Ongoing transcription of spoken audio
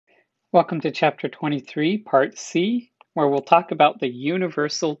Welcome to Chapter 23, Part C, where we'll talk about the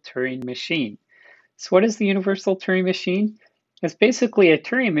Universal Turing Machine. So what is the Universal Turing Machine? It's basically a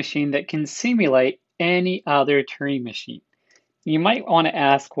Turing machine that can simulate any other Turing machine. You might want to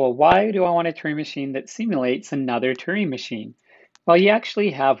ask, well, why do I want a Turing machine that simulates another Turing machine? Well, you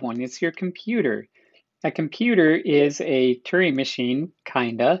actually have one. It's your computer. A computer is a Turing machine,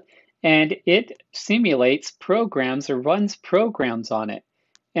 kinda, and it simulates programs or runs programs on it.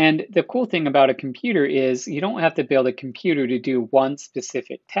 And the cool thing about a computer is you don't have to build a computer to do one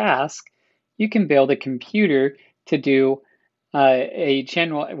specific task. You can build a computer to do a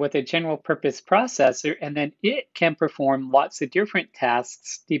general purpose processor, and then it can perform lots of different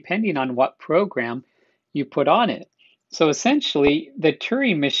tasks depending on what program you put on it. So essentially, the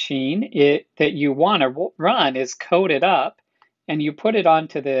Turing machine that you want to run is coded up, and you put it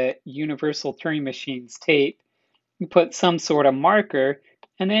onto the Universal Turing machine's tape. You put some sort of marker,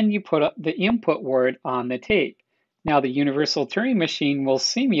 and then you put the input word on the tape. Now, the Universal Turing machine will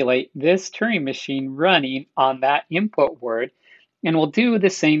simulate this Turing machine running on that input word, and will do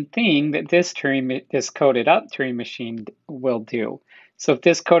the same thing that this coded up Turing machine will do. So if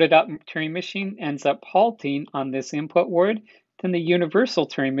this coded up Turing machine ends up halting on this input word, then the Universal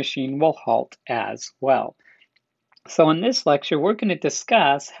Turing machine will halt as well. So in this lecture, we're going to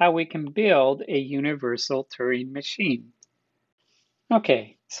discuss how we can build a universal Turing machine.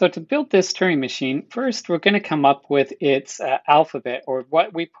 Okay, so to build this Turing machine, first we're going to come up with its alphabet, or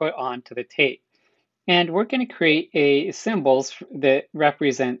what we put onto the tape. And we're going to create symbols that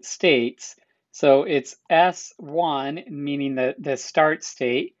represent states. So it's S1, meaning the start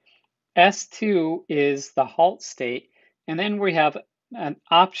state. S2 is the halt state. And then we have an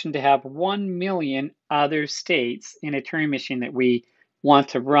option to have 1 million other states in a Turing machine that we want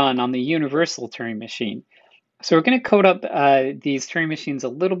to run on the universal Turing machine. So we're going to code up these Turing machines a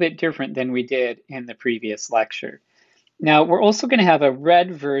little bit different than we did in the previous lecture. Now, we're also going to have a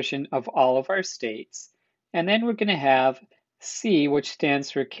red version of all of our states. And then we're going to have C, which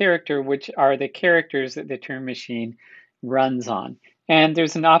stands for character, which are the characters that the Turing machine runs on. And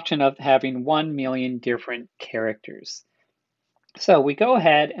there's an option of having 1 million different characters. So we go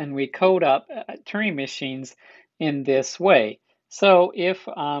ahead and we code up Turing machines in this way. So if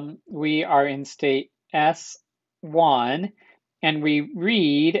we are in state S1 and we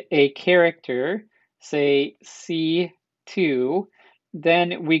read a character, say C2,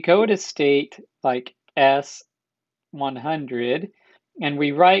 then we go to state like S100 and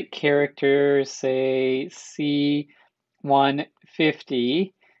we write character, say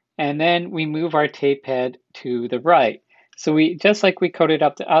C150, and then we move our tape head to the right. So just like we coded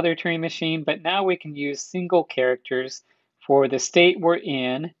up the other Turing machine, but now we can use single characters for the state we're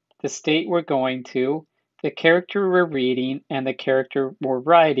in, the state we're going to, the character we're reading, and the character we're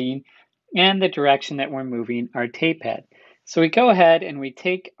writing, and the direction that we're moving our tape head. So we go ahead and we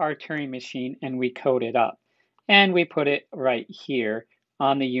take our Turing machine and we code it up. And we put it right here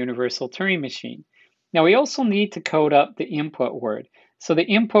on the universal Turing machine. Now we also need to code up the input word. So the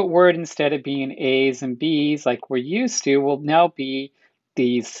input word, instead of being A's and B's like we're used to, will now be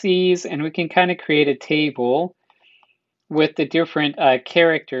these C's, and we can kind of create a table with the different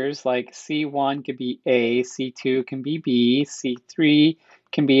characters, like C1 could be A, C2 can be B, C3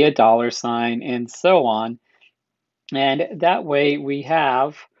 can be a $sign, and so on. And that way we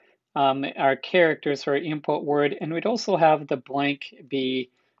have our characters for our input word, and we'd also have the blank be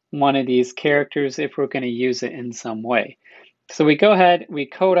one of these characters if we're going to use it in some way. So we go ahead, we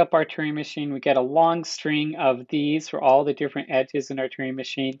code up our Turing machine, we get a long string of these for all the different edges in our Turing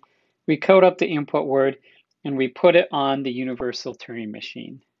machine. We code up the input word, and we put it on the universal Turing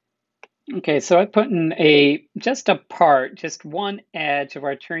machine. Okay, so I put in just one edge of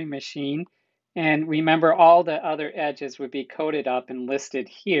our Turing machine, and remember all the other edges would be coded up and listed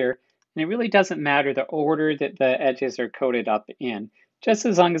here. And it really doesn't matter the order that the edges are coded up in, just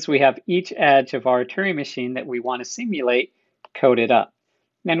as long as we have each edge of our Turing machine that we want to simulate coded up.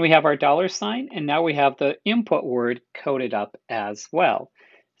 Then we have our $sign, and now we have the input word coded up as well.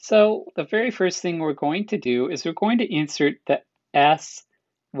 So the very first thing we're going to do is we're going to insert the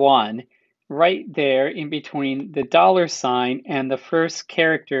S1 right there in between the $sign and the first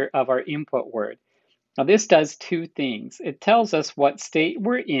character of our input word. Now this does two things. It tells us what state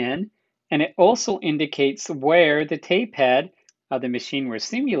we're in, and it also indicates where the tape head of the machine we're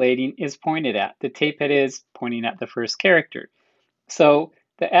simulating is pointed at. The tape head is pointing at the first character. So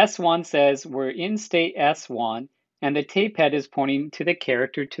the S1 says we're in state S1, and the tape head is pointing to the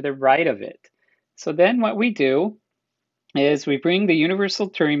character to the right of it. So then what we do is we bring the universal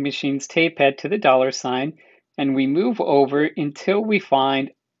Turing machine's tape head to the $sign, and we move over until we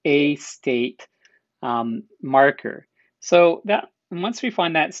find a state marker. So that once we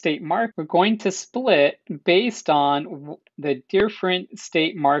find that state marker, we're going to split based on the different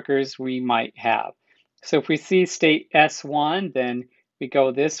state markers we might have. So if we see state S1, then we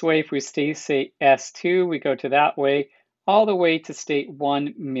go this way. If we see state S2, we go to that way, all the way to state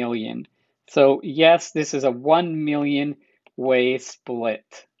 1 million. So yes, this is a 1 million way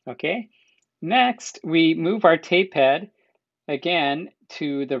split, okay? Next, we move our tape head again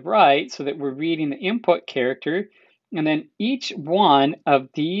to the right so that we're reading the input character. And then each one of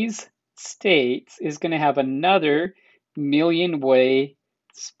these states is going to have another million way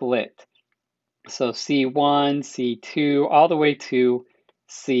split. So C1, C2, all the way to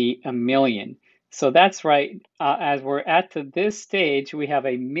C a million. So that's right. As we're at this stage, we have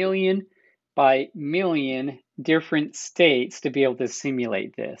a million by million different states to be able to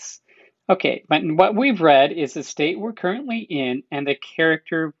simulate this. Okay, but what we've read is the state we're currently in and the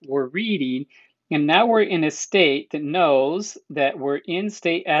character we're reading. And now we're in a state that knows that we're in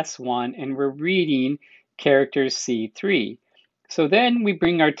state S1 and we're reading character C3. So then we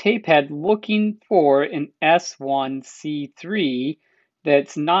bring our tape head looking for an S1C3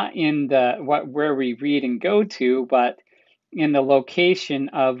 that's not in the where we read and go to, but in the location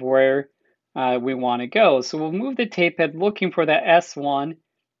of where we want to go. So we'll move the tape head looking for that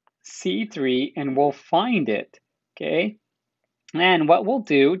S1C3 and we'll find it, okay? And what we'll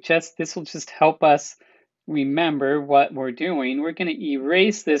do, this will just help us remember what we're doing. We're going to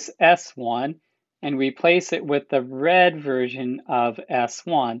erase this S1 and replace it with the red version of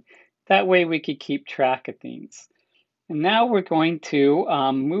S1. That way we could keep track of things. And now we're going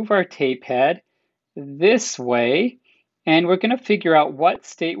to move our tape head this way, and we're going to figure out what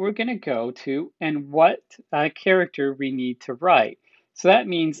state we're going to go to and what character we need to write. So that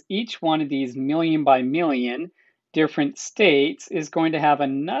means each one of these million by million different states is going to have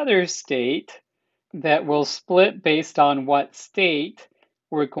another state that will split based on what state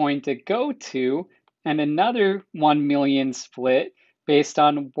we're going to go to, and another 1 million split based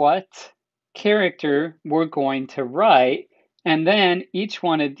on what character we're going to write. And then each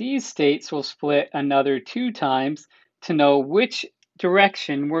one of these states will split another 2 times to know which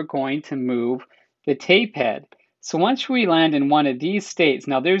direction we're going to move the tape head. So once we land in one of these states,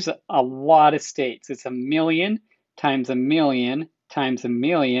 now there's a lot of states. It's a million times a million times a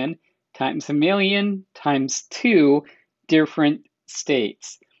million times a million times 2 different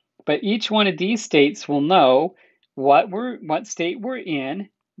states. But each one of these states will know what state we're in,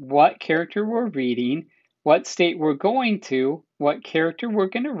 what character we're reading, what state we're going to, what character we're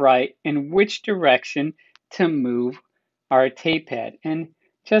going to write, and which direction to move our tape head. And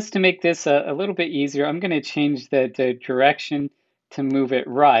just to make this a little bit easier, I'm going to change the direction to move it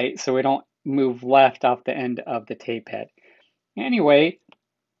right so we don't move left off the end of the tape head. Anyway,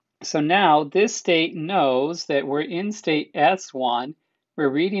 so now this state knows that we're in state S1, we're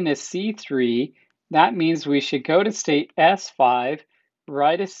reading a C3, that means we should go to state S5,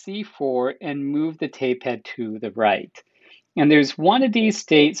 write a C4, and move the tape head to the right. And there's one of these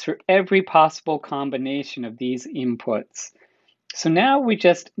states for every possible combination of these inputs. So now we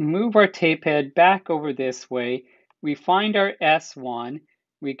just move our tape head back over this way, we find our S1,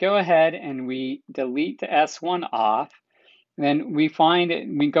 we go ahead and we delete the S1 off, then we find it,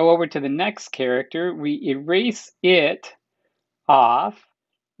 we go over to the next character, we erase it off,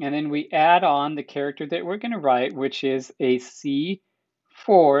 and then we add on the character that we're going to write, which is a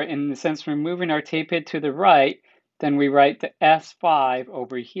C4. In the sense we're moving our tape head to the right, then we write the S5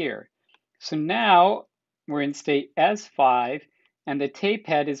 over here. So now we're in state S5, and the tape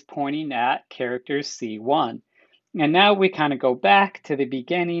head is pointing at character C1. And now we kind of go back to the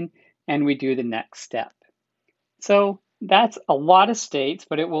beginning and we do the next step. So that's a lot of states,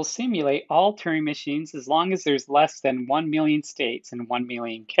 but it will simulate all Turing machines as long as there's less than 1 million states and 1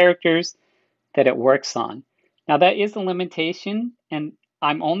 million characters that it works on. Now that is a limitation, and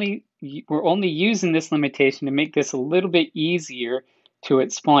we're only using this limitation to make this a little bit easier to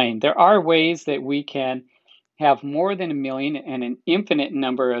explain. There are ways that we can have more than 1 million and an infinite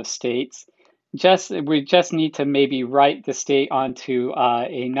number of states. We just need to maybe write the state onto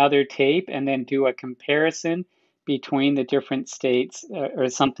another tape and then do a comparison between the different states or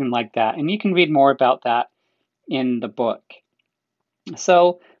something like that. And you can read more about that in the book.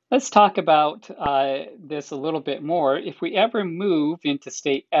 So let's talk about this a little bit more. If we ever move into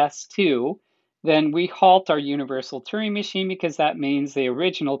state S2, then we halt our universal Turing machine because that means the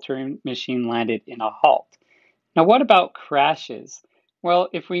original Turing machine landed in a halt. Now, what about crashes? Well,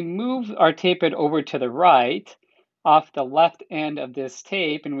 if we move our tape head over to the right, off the left end of this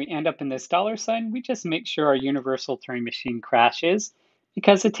tape, and we end up in this dollar sign, we just make sure our universal Turing machine crashes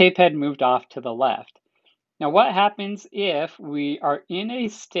because the tape head moved off to the left. Now, what happens if we are in a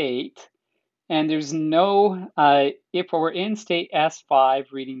state and there's no, if we're in state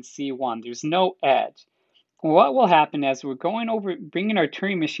S5 reading C1, there's no edge. What will happen as we're going over, bringing our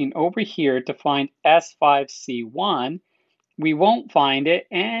Turing machine over here to find S5C1, we won't find it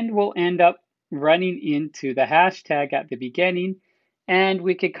and we'll end up running into the hashtag at the beginning, and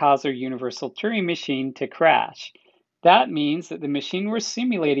we could cause our universal Turing machine to crash. That means that the machine we're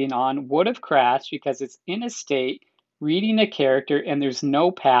simulating on would have crashed because it's in a state reading a character and there's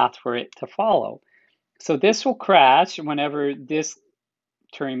no path for it to follow. So this will crash whenever this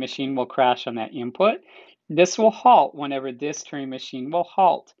Turing machine will crash on that input. This will halt whenever this Turing machine will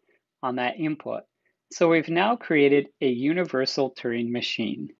halt on that input. So we've now created a universal Turing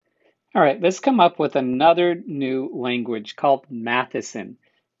machine. All right, let's come up with another new language called MATHISON.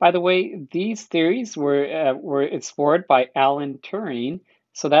 By the way, these theories were explored by Alan Turing,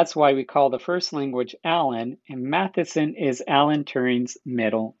 so that's why we call the first language Alan, and MATHISON is Alan Turing's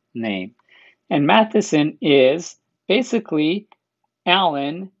middle name. And MATHISON is basically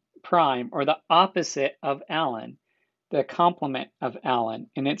Alan prime, or the opposite of Alan, the complement of Alan.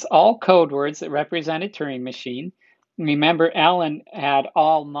 And it's all code words that represent a Turing machine. Remember, Alan had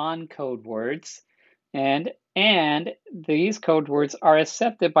all non-code words, and these code words are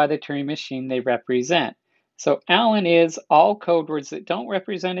accepted by the Turing machine they represent. So Alan is all code words that don't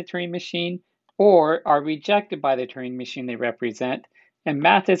represent a Turing machine or are rejected by the Turing machine they represent. And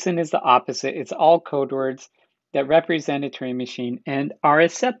MATHISON is the opposite. It's all code words that represent a Turing machine and are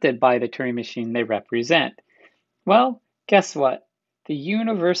accepted by the Turing machine they represent. Well, guess what? The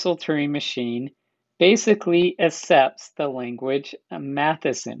universal Turing machine basically accepts the language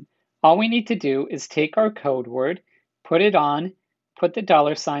MATHISON. All we need to do is take our code word, put it on, put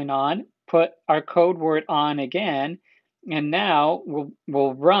the $sign on, put our code word on again, and now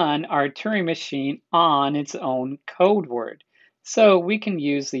we'll run our Turing machine on its own code word. So we can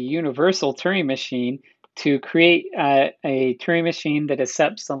use the universal Turing machine to create a Turing machine that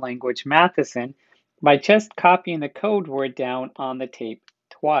accepts the language MATHISON by just copying the code word down on the tape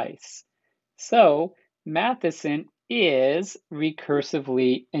twice. So MATHISON is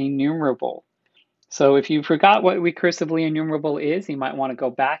recursively enumerable. So if you forgot what recursively enumerable is, you might want to go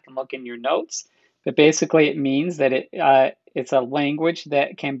back and look in your notes. But basically it means that it's a language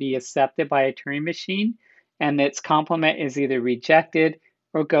that can be accepted by a Turing machine, and its complement is either rejected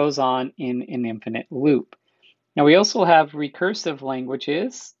or goes on in an infinite loop. Now we also have recursive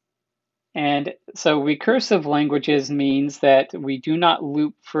languages. And so recursive languages means that we do not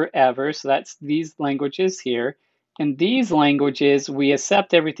loop forever. So that's these languages here. In these languages, we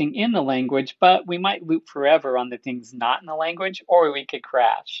accept everything in the language, but we might loop forever on the things not in the language, or we could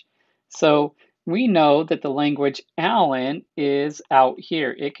crash. So we know that the language Alan is out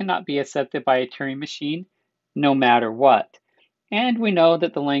here. It cannot be accepted by a Turing machine no matter what. And we know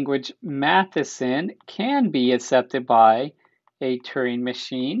that the language MATHISON can be accepted by a Turing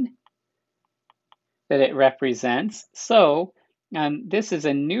machine that it represents. So this is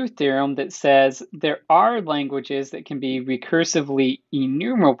a new theorem that says there are languages that can be recursively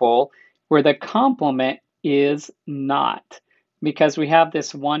enumerable where the complement is not, because we have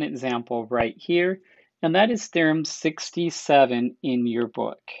this one example right here, and that is theorem 67 in your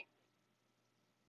book.